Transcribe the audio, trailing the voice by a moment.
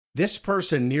This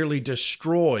person nearly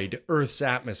destroyed Earth's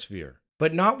atmosphere,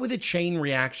 but not with a chain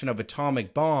reaction of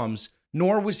atomic bombs,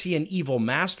 nor was he an evil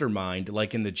mastermind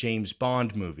like in the James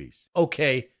Bond movies.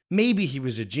 Okay, maybe he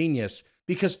was a genius,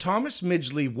 because Thomas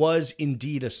Midgley was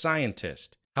indeed a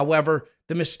scientist. However,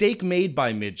 the mistake made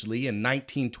by Midgley in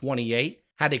 1928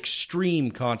 had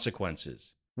extreme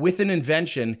consequences. With an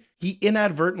invention, he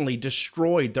inadvertently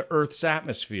destroyed the Earth's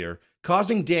atmosphere,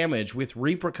 causing damage with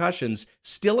repercussions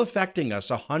still affecting us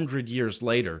 100 years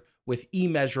later with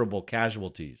immeasurable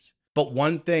casualties. But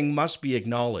one thing must be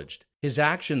acknowledged: his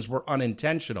actions were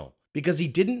unintentional because he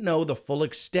didn't know the full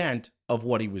extent of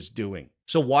what he was doing.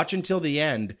 So watch until the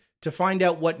end to find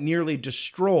out what nearly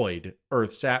destroyed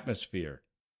Earth's atmosphere.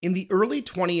 In the early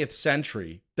 20th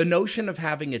century, the notion of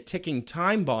having a ticking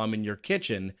time bomb in your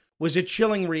kitchen was a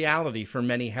chilling reality for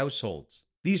many households.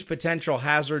 These potential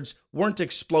hazards weren't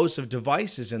explosive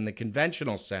devices in the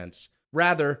conventional sense.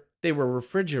 Rather, they were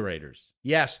refrigerators.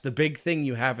 Yes, the big thing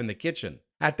you have in the kitchen.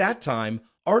 At that time,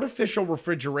 artificial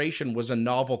refrigeration was a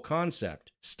novel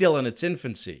concept, still in its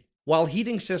infancy. While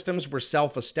heating systems were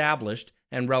self-established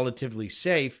and relatively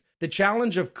safe, the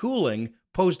challenge of cooling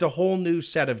posed a whole new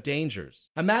set of dangers.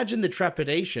 Imagine the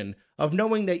trepidation of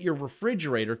knowing that your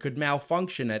refrigerator could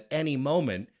malfunction at any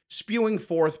moment, spewing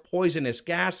forth poisonous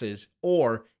gases,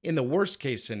 or, in the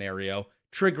worst-case scenario,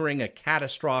 triggering a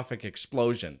catastrophic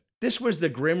explosion. This was the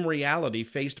grim reality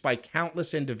faced by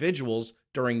countless individuals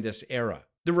during this era.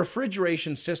 The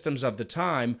refrigeration systems of the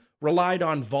time relied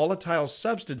on volatile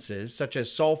substances such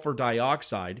as sulfur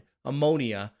dioxide,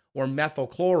 ammonia, or methyl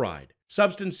chloride,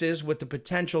 substances with the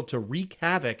potential to wreak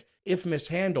havoc if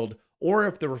mishandled or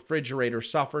if the refrigerator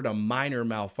suffered a minor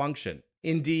malfunction.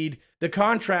 Indeed, the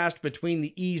contrast between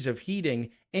the ease of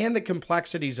heating and the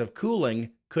complexities of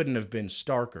cooling couldn't have been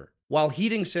starker. While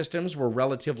heating systems were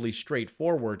relatively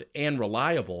straightforward and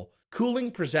reliable,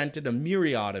 cooling presented a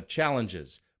myriad of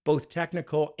challenges, both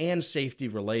technical and safety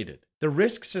related. The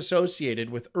risks associated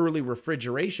with early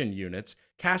refrigeration units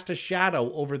cast a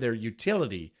shadow over their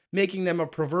utility, making them a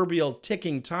proverbial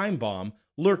ticking time bomb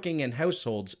lurking in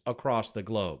households across the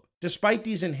globe. Despite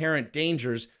these inherent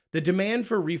dangers, the demand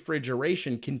for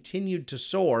refrigeration continued to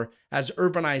soar as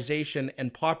urbanization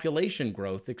and population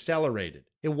growth accelerated.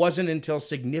 It wasn't until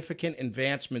significant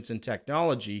advancements in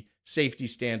technology, safety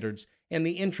standards, and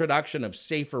the introduction of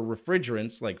safer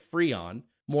refrigerants like Freon,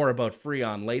 more about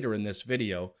Freon later in this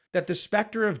video, that the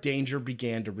specter of danger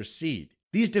began to recede.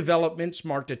 These developments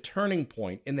marked a turning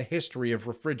point in the history of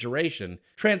refrigeration,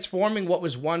 transforming what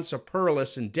was once a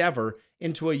perilous endeavor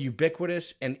into a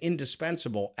ubiquitous and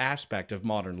indispensable aspect of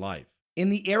modern life. In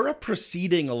the era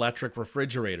preceding electric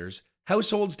refrigerators,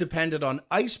 households depended on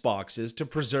ice boxes to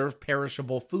preserve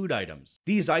perishable food items.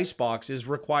 These ice boxes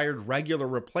required regular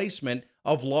replacement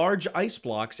of large ice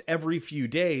blocks every few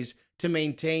days to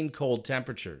maintain cold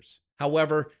temperatures.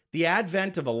 However, the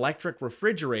advent of electric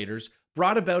refrigerators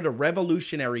brought about a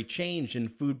revolutionary change in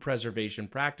food preservation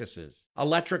practices.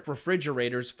 Electric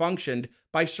refrigerators functioned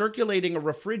by circulating a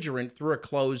refrigerant through a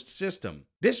closed system.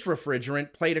 This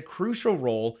refrigerant played a crucial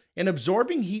role in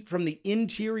absorbing heat from the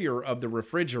interior of the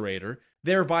refrigerator,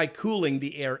 thereby cooling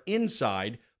the air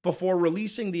inside before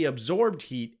releasing the absorbed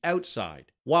heat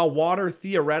outside. While water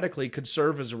theoretically could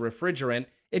serve as a refrigerant,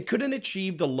 it couldn't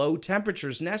achieve the low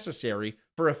temperatures necessary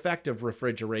for effective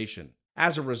refrigeration.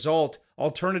 As a result,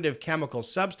 alternative chemical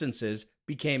substances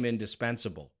became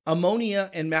indispensable.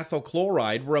 Ammonia and methyl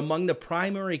chloride were among the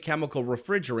primary chemical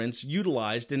refrigerants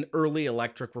utilized in early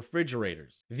electric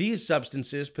refrigerators. These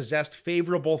substances possessed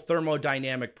favorable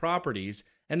thermodynamic properties,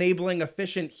 enabling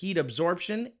efficient heat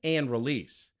absorption and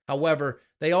release. However,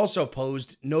 they also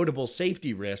posed notable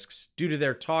safety risks due to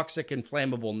their toxic and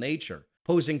flammable nature,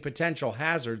 posing potential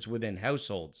hazards within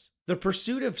households. The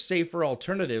pursuit of safer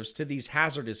alternatives to these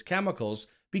hazardous chemicals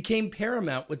became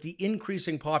paramount with the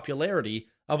increasing popularity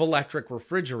of electric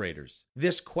refrigerators.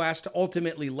 This quest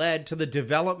ultimately led to the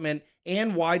development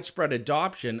and widespread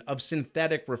adoption of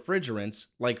synthetic refrigerants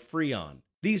like Freon.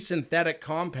 These synthetic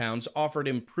compounds offered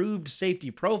improved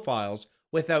safety profiles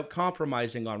without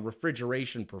compromising on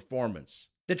refrigeration performance.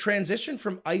 The transition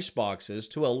from ice boxes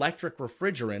to electric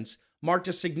refrigerants marked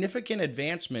a significant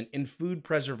advancement in food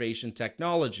preservation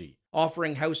technology,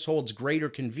 offering households greater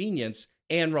convenience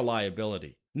and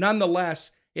reliability.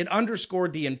 Nonetheless, it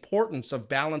underscored the importance of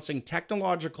balancing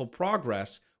technological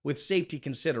progress with safety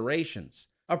considerations,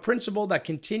 a principle that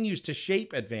continues to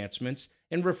shape advancements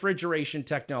in refrigeration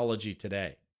technology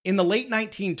today. In the late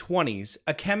 1920s,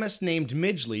 a chemist named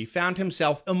Midgley found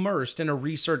himself immersed in a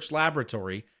research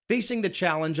laboratory facing the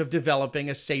challenge of developing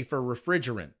a safer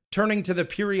refrigerant. Turning to the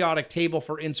periodic table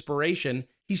for inspiration,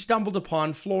 he stumbled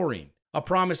upon fluorine, a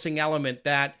promising element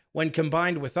that, when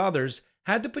combined with others,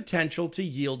 had the potential to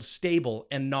yield stable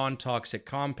and non-toxic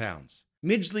compounds.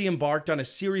 Midgley embarked on a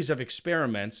series of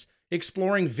experiments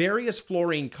exploring various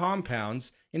fluorine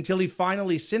compounds until he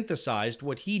finally synthesized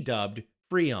what he dubbed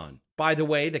Freon. By the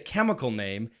way, the chemical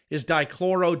name is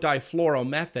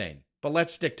dichlorodifluoromethane, but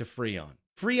let's stick to Freon.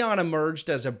 Freon emerged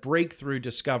as a breakthrough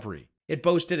discovery. It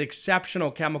boasted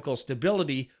exceptional chemical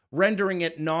stability, rendering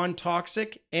it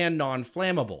non-toxic and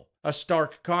non-flammable, a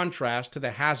stark contrast to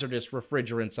the hazardous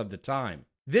refrigerants of the time.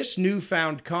 This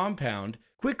newfound compound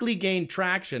quickly gained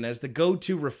traction as the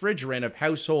go-to refrigerant of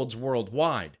households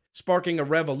worldwide, sparking a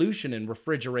revolution in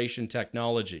refrigeration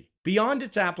technology. Beyond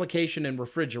its application in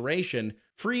refrigeration,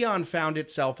 Freon found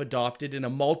itself adopted in a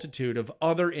multitude of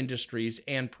other industries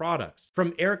and products.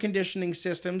 From air conditioning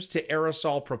systems to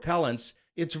aerosol propellants,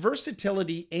 its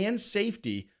versatility and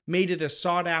safety made it a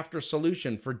sought-after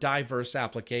solution for diverse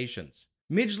applications.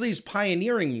 Midgley's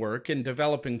pioneering work in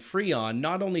developing Freon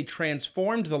not only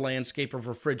transformed the landscape of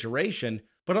refrigeration,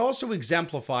 but also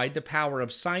exemplified the power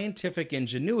of scientific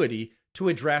ingenuity to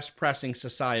address pressing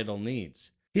societal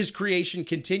needs. His creation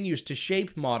continues to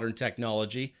shape modern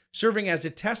technology, serving as a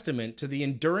testament to the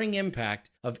enduring impact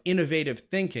of innovative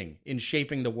thinking in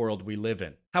shaping the world we live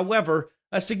in. However,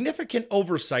 a significant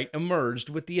oversight emerged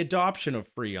with the adoption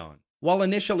of Freon. While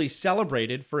initially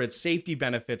celebrated for its safety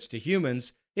benefits to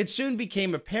humans, it soon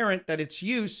became apparent that its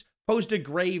use posed a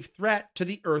grave threat to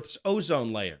the Earth's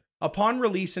ozone layer. Upon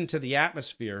release into the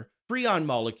atmosphere, Freon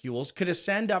molecules could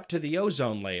ascend up to the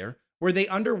ozone layer, where they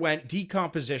underwent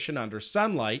decomposition under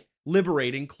sunlight,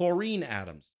 liberating chlorine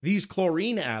atoms. These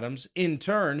chlorine atoms, in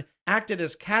turn, acted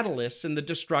as catalysts in the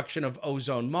destruction of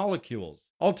ozone molecules,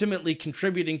 ultimately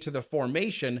contributing to the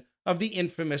formation of the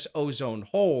infamous ozone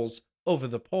holes over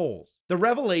the poles. The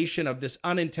revelation of this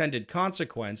unintended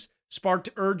consequence sparked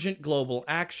urgent global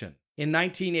action. In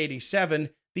 1987,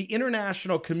 the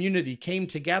international community came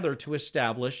together to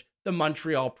establish the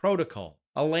Montreal Protocol,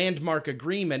 a landmark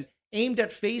agreement aimed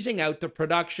at phasing out the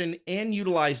production and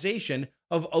utilization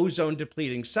of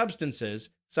ozone-depleting substances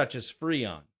such as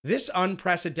Freon. This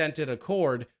unprecedented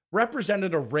accord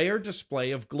represented a rare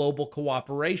display of global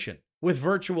cooperation, with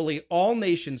virtually all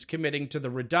nations committing to the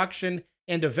reduction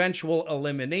and eventual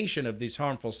elimination of these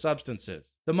harmful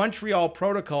substances. The Montreal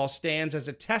Protocol stands as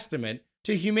a testament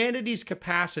to humanity's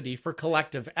capacity for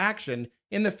collective action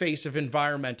in the face of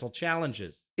environmental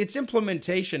challenges. Its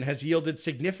implementation has yielded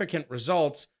significant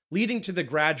results, leading to the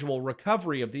gradual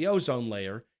recovery of the ozone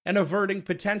layer and averting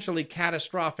potentially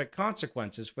catastrophic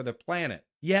consequences for the planet.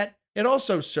 Yet, it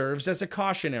also serves as a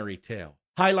cautionary tale,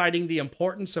 highlighting the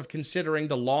importance of considering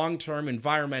the long-term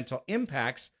environmental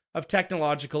impacts of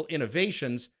technological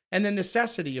innovations and the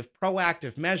necessity of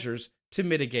proactive measures to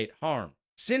mitigate harm.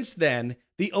 Since then,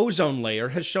 the ozone layer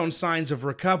has shown signs of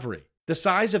recovery. The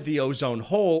size of the ozone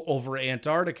hole over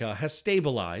Antarctica has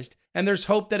stabilized, and there's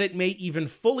hope that it may even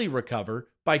fully recover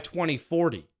by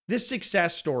 2040. This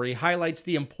success story highlights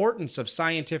the importance of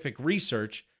scientific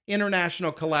research,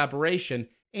 international collaboration,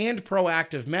 and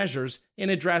proactive measures in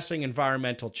addressing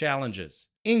environmental challenges.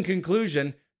 In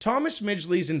conclusion, Thomas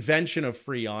Midgley's invention of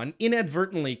Freon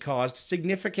inadvertently caused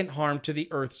significant harm to the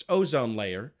Earth's ozone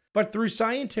layer, but through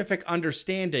scientific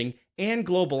understanding and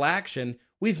global action,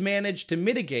 we've managed to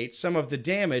mitigate some of the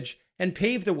damage and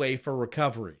pave the way for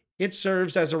recovery. It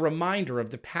serves as a reminder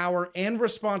of the power and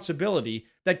responsibility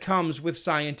that comes with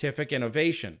scientific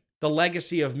innovation. The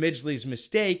legacy of Midgley's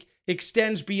mistake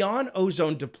extends beyond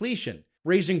ozone depletion,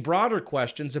 raising broader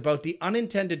questions about the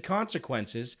unintended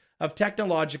consequences of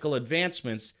technological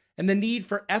advancements and the need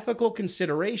for ethical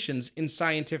considerations in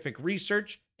scientific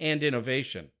research and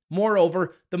innovation.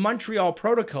 Moreover, the Montreal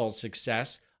Protocol's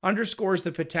success underscores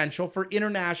the potential for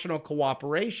international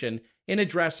cooperation in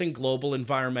addressing global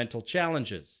environmental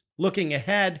challenges. Looking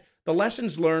ahead, the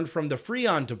lessons learned from the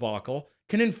Freon debacle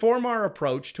can inform our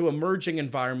approach to emerging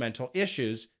environmental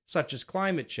issues such as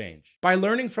climate change. By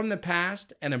learning from the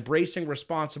past and embracing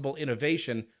responsible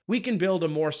innovation, we can build a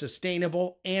more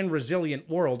sustainable and resilient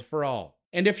world for all.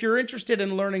 And if you're interested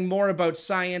in learning more about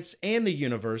science and the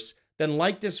universe, then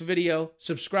like this video,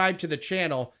 subscribe to the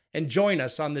channel, and join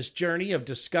us on this journey of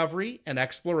discovery and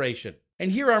exploration.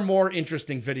 And here are more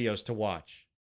interesting videos to watch.